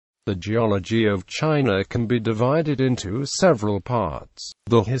The geology of China can be divided into several parts.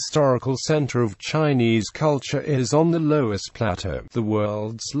 The historical center of Chinese culture is on the Loess Plateau, the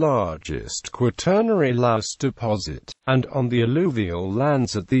world's largest Quaternary loess deposit, and on the alluvial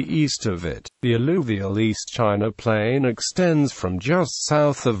lands at the east of it. The alluvial East China Plain extends from just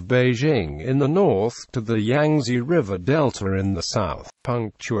south of Beijing in the north to the Yangzi River Delta in the south,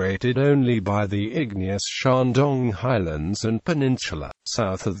 punctuated only by the igneous Shandong highlands and peninsula.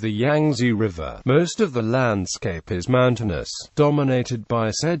 South of the Yangzi River, most of the landscape is mountainous, dominated by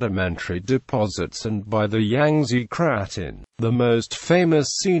sedimentary deposits and by the Yangzi craton. The most famous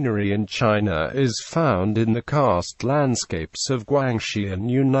scenery in China is found in the karst landscapes of Guangxi and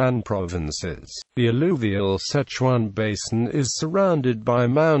Yunnan provinces. The alluvial Sichuan basin is surrounded by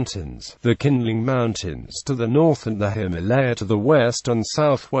mountains, the Qinling Mountains to the north and the Himalaya to the west and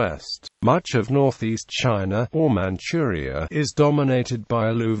southwest. Much of northeast China, or Manchuria, is dominated by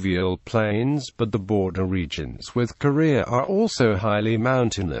alluvial plains, but the border regions with Korea are also highly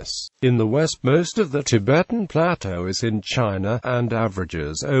mountainous. In the west, most of the Tibetan Plateau is in China, and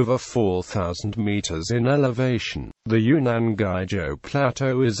averages over 4,000 meters in elevation. The Yunnan Guizhou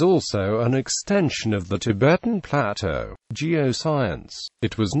Plateau is also an extension of the Tibetan Plateau. Geoscience.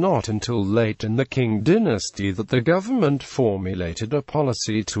 It was not until late in the Qing dynasty that the government formulated a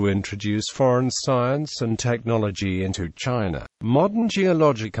policy to introduce foreign science and technology into China. Modern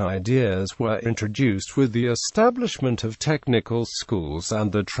geologic ideas were introduced with the establishment of technical schools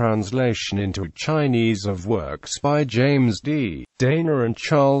and the translation into Chinese of works by James D. Dana and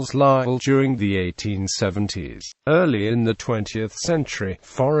Charles Lyell during the 1870s. Early in the 20th century,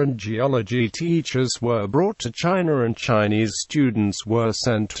 foreign geology teachers were brought to China and Chinese students were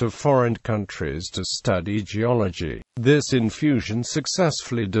sent to foreign countries to study geology. This infusion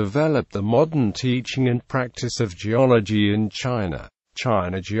successfully developed the modern teaching and practice of geology in China.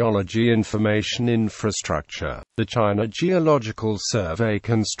 China Geology Information Infrastructure. The China Geological Survey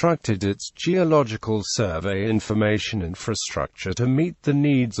constructed its Geological Survey information infrastructure to meet the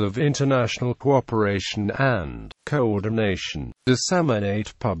needs of international cooperation and coordination,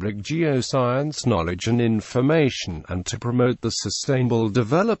 disseminate public geoscience knowledge and information, and to promote the sustainable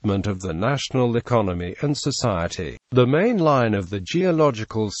development of the national economy and society. The main line of the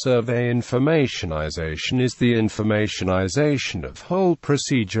Geological Survey informationization is the informationization of whole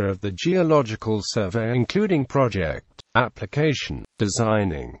procedure of the Geological Survey, including project, application,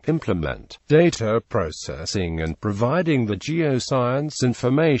 designing, implement, data processing and providing the geoscience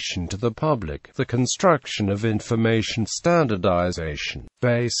information to the public, the construction of information standardization,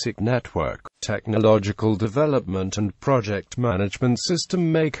 basic network, technological development and project management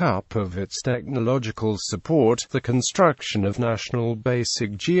system make up of its technological support, the construction of national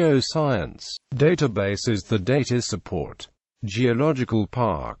basic geoscience database is the data support. Geological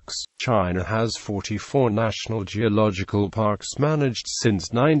parks. China has 44 national geological parks managed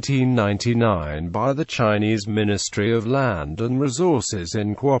since 1999 by the Chinese Ministry of Land and Resources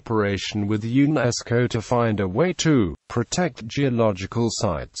in cooperation with UNESCO to find a way to protect geological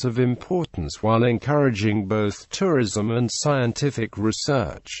sites of importance while encouraging both tourism and scientific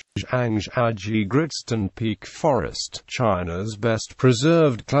research. Zhangjiajie Gritstone Peak Forest, China's best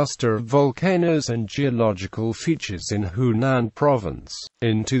preserved cluster of volcanoes and geological features in Hunan Province,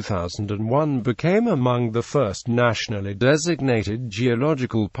 in 2001 became among the first nationally designated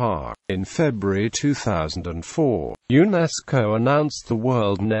geological park. In February 2004, UNESCO announced the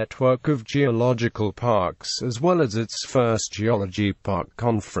World Network of Geological Parks as well as its first Geology Park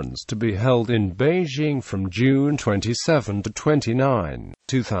Conference to be held in Beijing from June 27 to 29,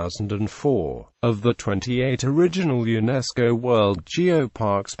 2004. Of the 28 original UNESCO World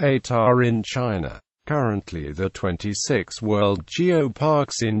Geoparks, 8 are in China. Currently the 26 World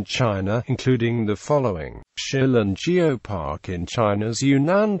Geoparks in China, including the following: Shilan Geopark in China's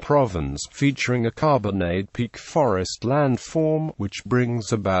Yunnan province, featuring a carbonate peak forest landform, which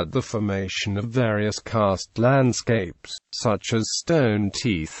brings about the formation of various karst landscapes, such as stone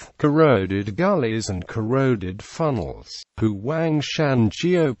teeth, corroded gullies and corroded funnels. Huangshan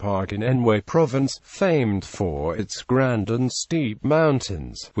Geopark in Anhui Province, famed for its grand and steep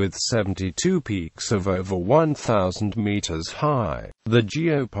mountains, with 72 peaks of over 1,000 meters high. The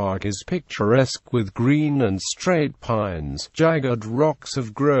geopark is picturesque with green and straight pines, jagged rocks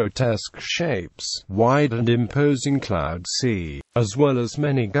of grotesque shapes, wide and imposing cloud sea, as well as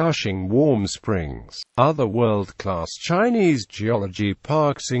many gushing warm springs. Other world-class Chinese geology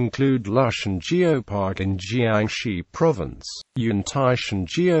parks include Lushan Geopark in Jiangxi Province, Yuntaishan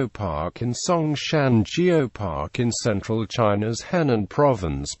Geopark in Songshan Geopark in central China's Henan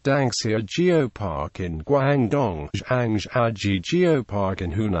Province, Dangxia Geopark Geopark in Guangdong, Zhangjiajie Geopark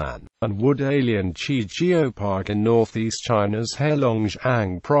in Hunan, and Wudalian Chi Geopark in northeast China's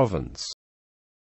Heilongjiang province.